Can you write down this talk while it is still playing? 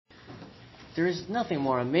There is nothing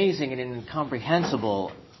more amazing and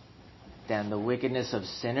incomprehensible than the wickedness of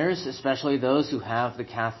sinners, especially those who have the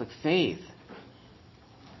Catholic faith.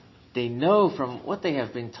 They know from what they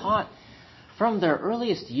have been taught from their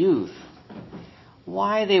earliest youth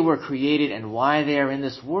why they were created and why they are in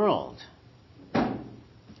this world.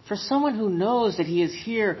 For someone who knows that he is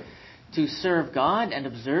here to serve God and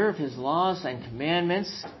observe His laws and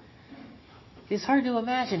commandments, it's hard to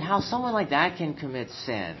imagine how someone like that can commit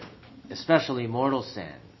sin, especially mortal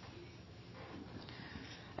sin.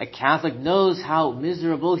 A Catholic knows how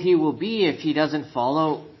miserable he will be if he doesn't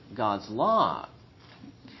follow God's law.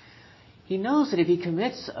 He knows that if he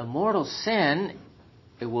commits a mortal sin,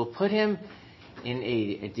 it will put him in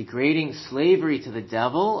a degrading slavery to the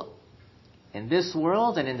devil in this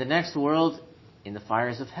world and in the next world in the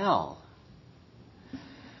fires of hell.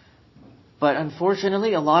 But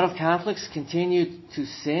unfortunately, a lot of Catholics continue to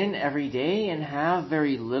sin every day and have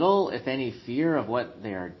very little, if any, fear of what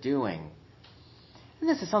they are doing. And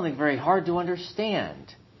this is something very hard to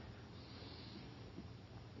understand.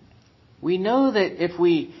 We know that if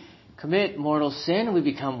we commit mortal sin, we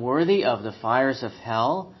become worthy of the fires of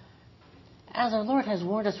hell, as our Lord has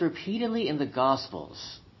warned us repeatedly in the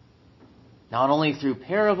Gospels, not only through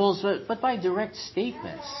parables, but by direct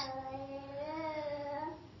statements.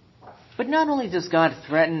 But not only does God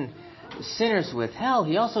threaten sinners with hell,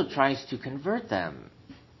 He also tries to convert them,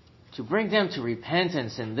 to bring them to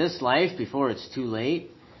repentance in this life before it's too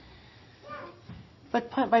late.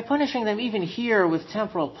 But by punishing them even here with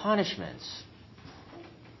temporal punishments.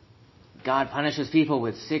 God punishes people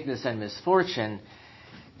with sickness and misfortune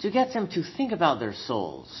to get them to think about their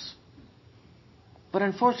souls. But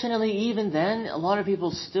unfortunately, even then, a lot of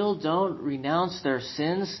people still don't renounce their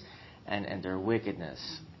sins and their wickedness.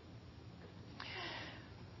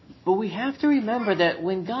 But we have to remember that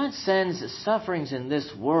when God sends sufferings in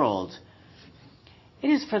this world, it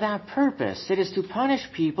is for that purpose. It is to punish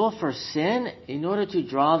people for sin in order to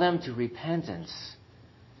draw them to repentance.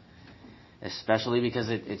 Especially because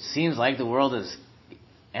it seems like the world is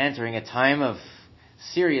entering a time of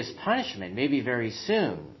serious punishment, maybe very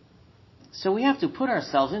soon. So we have to put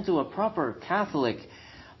ourselves into a proper Catholic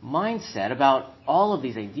mindset about all of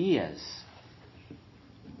these ideas.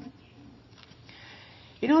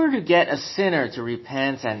 In order to get a sinner to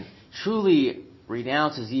repent and truly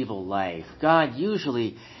renounce his evil life, God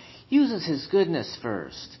usually uses His goodness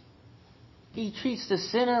first. He treats the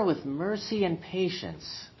sinner with mercy and patience.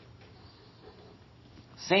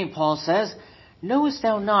 St. Paul says, "Knowest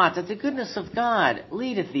thou not that the goodness of God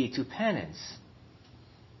leadeth thee to penance?"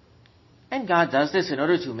 And God does this in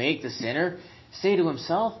order to make the sinner say to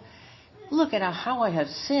himself, "Look at how I have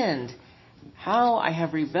sinned, how I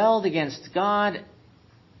have rebelled against God,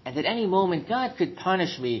 and at any moment God could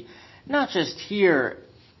punish me, not just here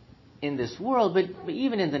in this world, but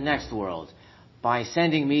even in the next world, by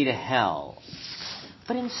sending me to hell.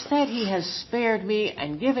 But instead He has spared me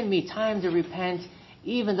and given me time to repent,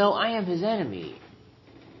 even though I am His enemy."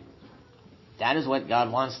 That is what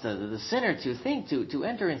God wants the sinner to think, to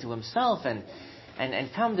enter into himself and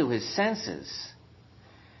come to his senses.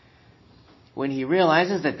 When he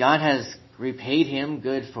realizes that God has repaid him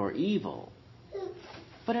good for evil.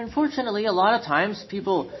 But unfortunately, a lot of times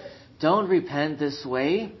people don't repent this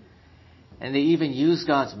way, and they even use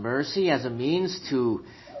God's mercy as a means to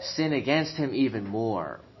sin against Him even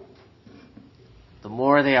more. The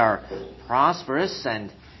more they are prosperous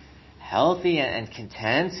and healthy and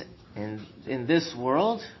content in this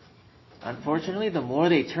world, unfortunately, the more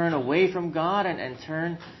they turn away from God and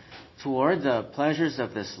turn toward the pleasures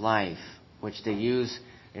of this life, which they use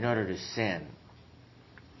in order to sin.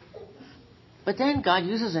 But then God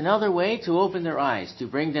uses another way to open their eyes, to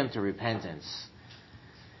bring them to repentance.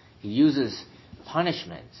 He uses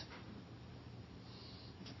punishment.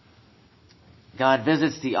 God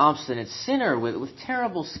visits the obstinate sinner with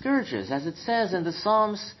terrible scourges. As it says in the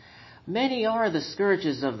Psalms, "Many are the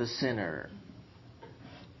scourges of the sinner."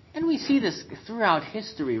 And we see this throughout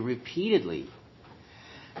history repeatedly.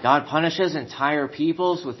 God punishes entire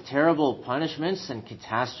peoples with terrible punishments and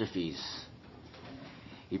catastrophes.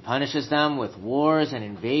 He punishes them with wars and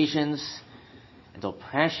invasions and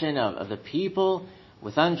oppression of the people,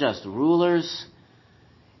 with unjust rulers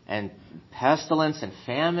and pestilence and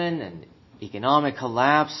famine and economic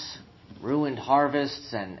collapse, ruined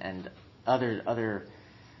harvests and other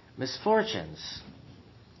misfortunes.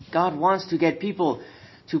 God wants to get people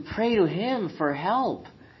to pray to Him for help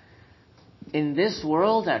in this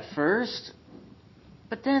world at first,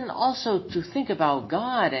 but then also to think about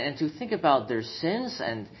God and to think about their sins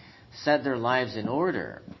and set their lives in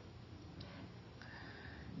order,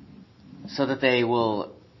 so that they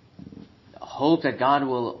will hope that God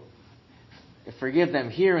will forgive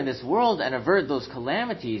them here in this world and avert those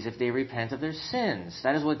calamities if they repent of their sins.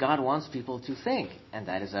 That is what God wants people to think, and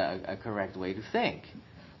that is a correct way to think.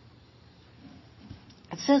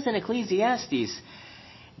 It says in Ecclesiastes,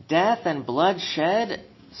 death and bloodshed,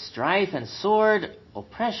 strife and sword,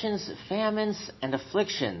 oppressions, famines, and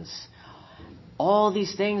afflictions. All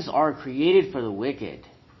these things are created for the wicked.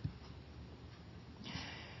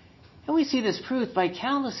 And we see this proof by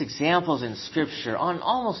countless examples in Scripture on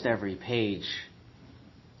almost every page.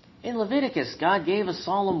 In Leviticus, God gave a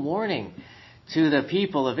solemn warning to the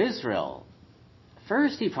people of Israel.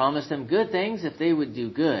 First, He promised them good things if they would do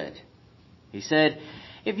good. He said,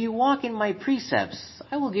 if you walk in my precepts,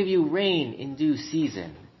 I will give you rain in due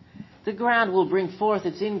season. The ground will bring forth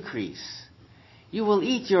its increase. You will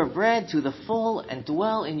eat your bread to the full and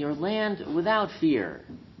dwell in your land without fear.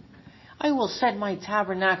 I will set my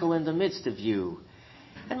tabernacle in the midst of you,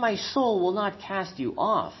 and my soul will not cast you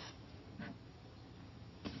off.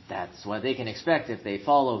 That's what they can expect if they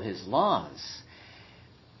follow His laws.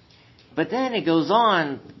 But then it goes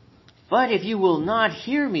on, but if you will not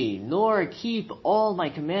hear me, nor keep all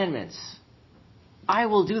my commandments, I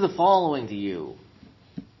will do the following to you.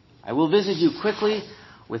 I will visit you quickly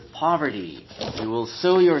with poverty. You will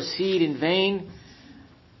sow your seed in vain.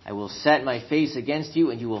 I will set my face against you,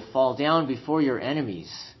 and you will fall down before your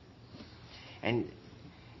enemies. And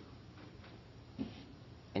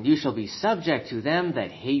you shall be subject to them that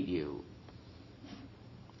hate you.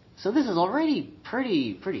 So this is already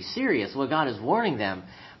pretty serious, what God is warning them.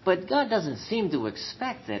 But God doesn't seem to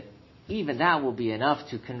expect that even that will be enough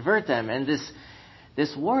to convert them. And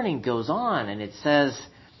this warning goes on, and it says,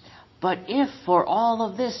 but if for all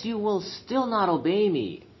of this you will still not obey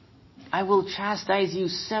me, I will chastise you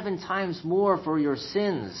 7 times more for your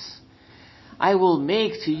sins. I will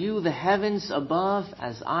make to you the heavens above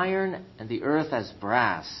as iron and the earth as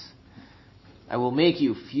brass. I will make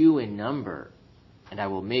you few in number, and I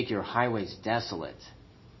will make your highways desolate.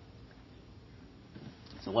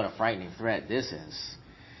 So what a frightening threat this is.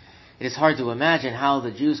 It is hard to imagine how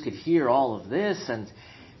the Jews could hear all of this and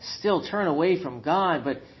still turn away from God,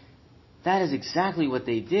 but that is exactly what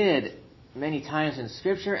they did many times in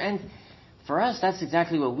Scripture, and for us, that's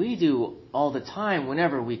exactly what we do all the time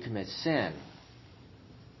whenever we commit sin.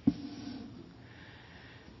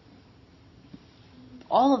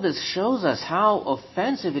 All of this shows us how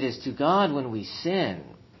offensive it is to God when we sin.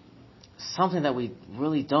 Something that we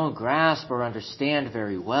really don't grasp or understand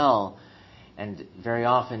very well and very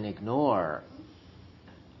often ignore.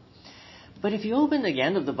 But if you open the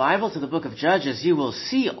end of the Bible to the book of Judges, you will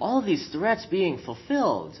see all these threats being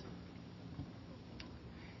fulfilled.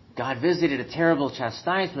 God visited a terrible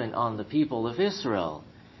chastisement on the people of Israel.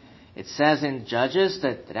 It says in Judges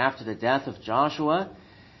that after the death of Joshua,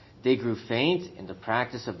 they grew faint in the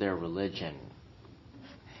practice of their religion.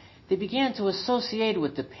 They began to associate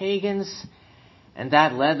with the pagans, and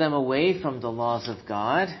that led them away from the laws of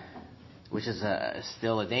God, which is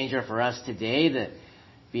still a danger for us today,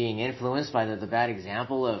 being influenced by the bad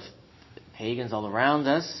example of pagans all around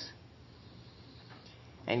us.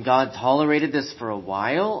 And God tolerated this for a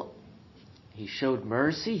while. He showed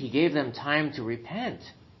mercy. He gave them time to repent,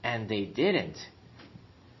 and they didn't.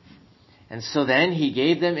 And so then He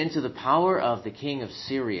gave them into the power of the king of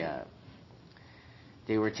Syria.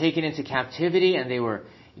 They were taken into captivity, and they were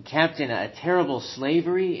kept in a terrible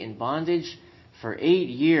slavery in bondage for 8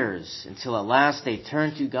 years, until at last they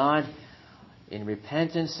turned to God in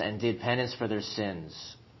repentance and did penance for their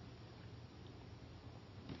sins.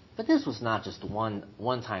 But this was not just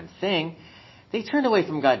one-time thing. They turned away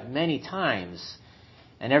from God many times,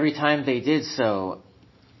 and every time they did so,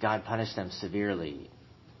 God punished them severely.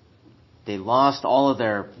 They lost all of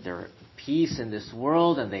their peace in this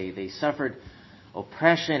world, and they suffered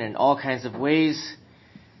oppression in all kinds of ways,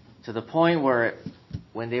 to the point where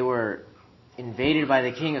when they were invaded by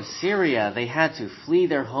the king of Syria, they had to flee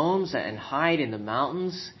their homes and hide in the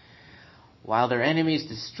mountains, while their enemies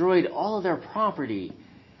destroyed all of their property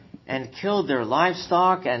and killed their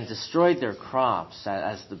livestock and destroyed their crops,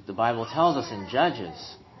 as the Bible tells us in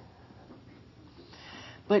Judges.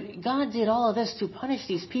 But God did all of this to punish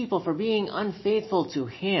these people for being unfaithful to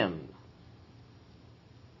Him.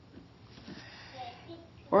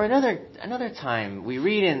 Or another time, we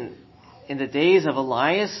read in the days of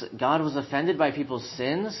Elias, God was offended by people's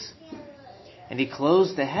sins, and He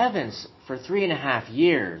closed the heavens for 3.5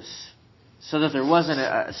 years, so that there wasn't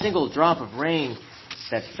a single drop of rain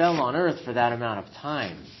that fell on earth for that amount of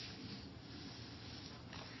time.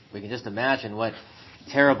 We can just imagine what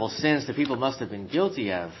terrible sins the people must have been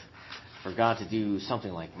guilty of for God to do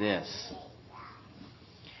something like this.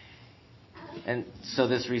 And so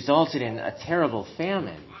this resulted in a terrible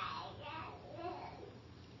famine.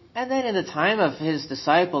 And then in the time of his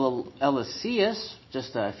disciple Eliseus,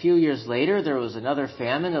 just a few years later, there was another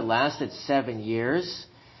famine that lasted 7 years.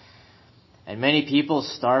 And many people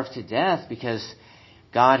starved to death because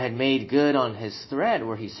God had made good on his threat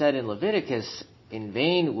where he said in Leviticus, "In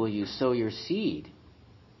vain will you sow your seed."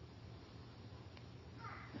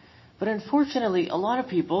 But unfortunately, a lot of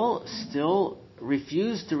people still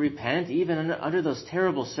refuse to repent even under those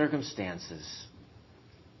terrible circumstances.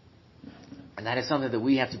 And that is something that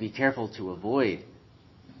we have to be careful to avoid.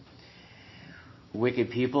 Wicked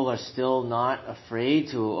people are still not afraid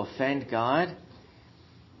to offend God.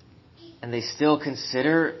 And they still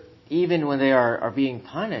consider, even when they are being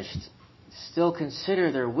punished, still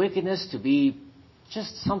consider their wickedness to be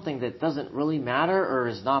just something that doesn't really matter or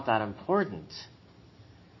is not that important.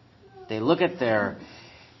 They look at their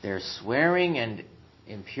swearing and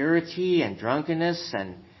impurity and drunkenness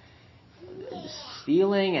and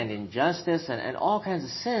stealing and injustice and all kinds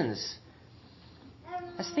of sins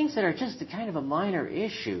as things that are just a kind of a minor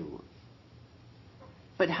issue.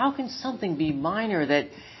 But how can something be minor that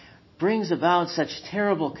brings about such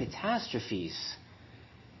terrible catastrophes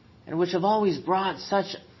and which have always brought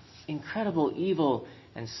such incredible evil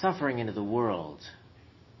and suffering into the world?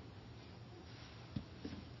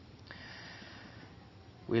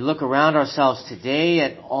 We look around ourselves today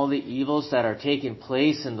at all the evils that are taking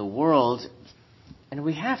place in the world, and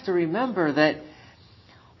we have to remember that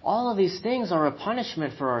all of these things are a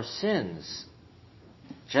punishment for our sins.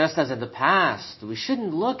 Just as in the past, we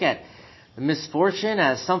shouldn't look at the misfortune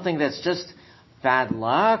as something that's just bad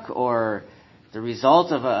luck or the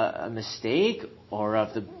result of a mistake or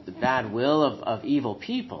of the bad will of evil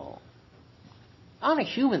people. On a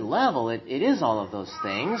human level, it is all of those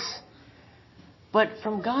things. But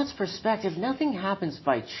from God's perspective, nothing happens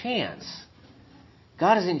by chance.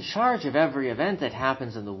 God is in charge of every event that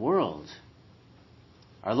happens in the world.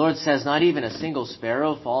 Our Lord says not even a single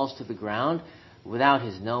sparrow falls to the ground without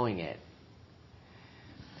his knowing it.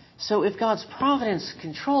 So if God's providence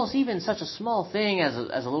controls even such a small thing as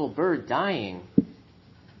a little bird dying,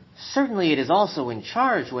 certainly it is also in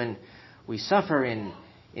charge when we suffer in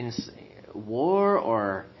war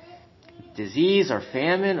or disease or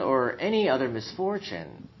famine or any other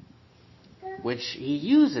misfortune, which he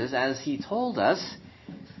uses, as he told us,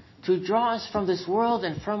 to draw us from this world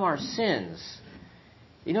and from our sins,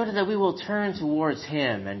 in order that we will turn towards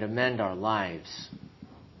him and amend our lives.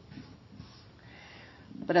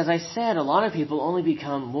 But as I said, a lot of people only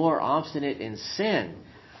become more obstinate in sin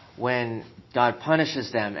when God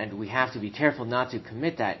punishes them, and we have to be careful not to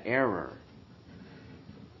commit that error.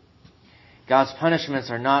 God's punishments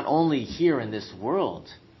are not only here in this world.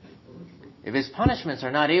 If his punishments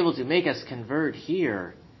are not able to make us convert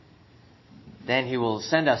here, then he will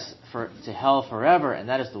send us to hell forever, and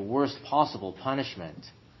that is the worst possible punishment.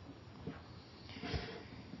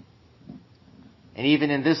 And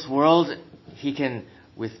even in this world, he can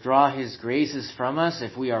withdraw his graces from us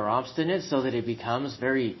if we are obstinate, so that it becomes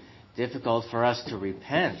very difficult for us to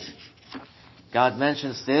repent. God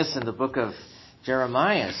mentions this in the book of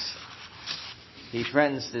Jeremiah. He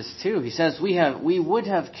threatens this too. He says, we would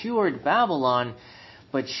have cured Babylon,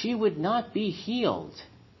 but she would not be healed.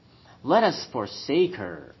 Let us forsake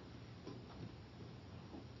her.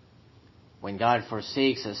 When God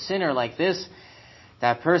forsakes a sinner like this,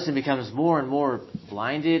 that person becomes more and more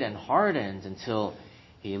blinded and hardened until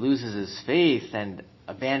he loses his faith and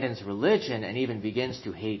abandons religion and even begins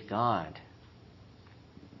to hate God.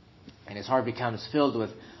 And his heart becomes filled with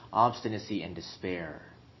obstinacy and despair.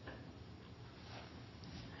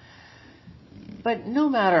 But no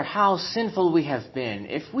matter how sinful we have been,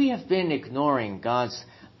 if we have been ignoring God's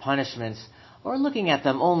punishments or looking at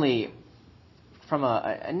them only from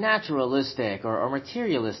a naturalistic or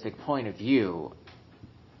materialistic point of view,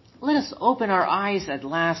 let us open our eyes at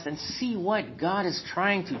last and see what God is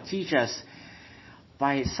trying to teach us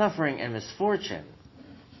by suffering and misfortune.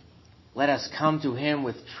 Let us come to him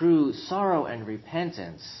with true sorrow and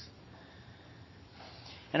repentance,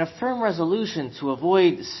 and a firm resolution to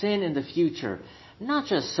avoid sin in the future, not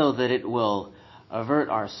just so that it will avert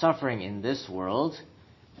our suffering in this world,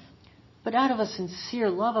 but out of a sincere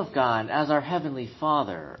love of God as our Heavenly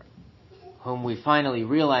Father, whom we finally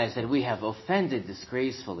realize that we have offended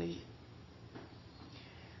disgracefully.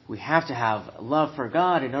 We have to have love for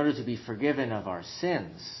God in order to be forgiven of our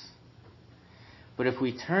sins. But if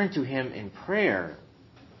we turn to him in prayer,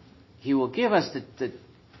 he will give us the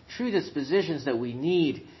true dispositions that we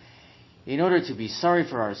need in order to be sorry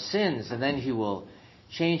for our sins, and then he will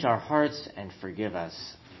change our hearts and forgive us.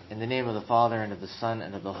 In the name of the Father, and of the Son,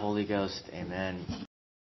 and of the Holy Ghost. Amen.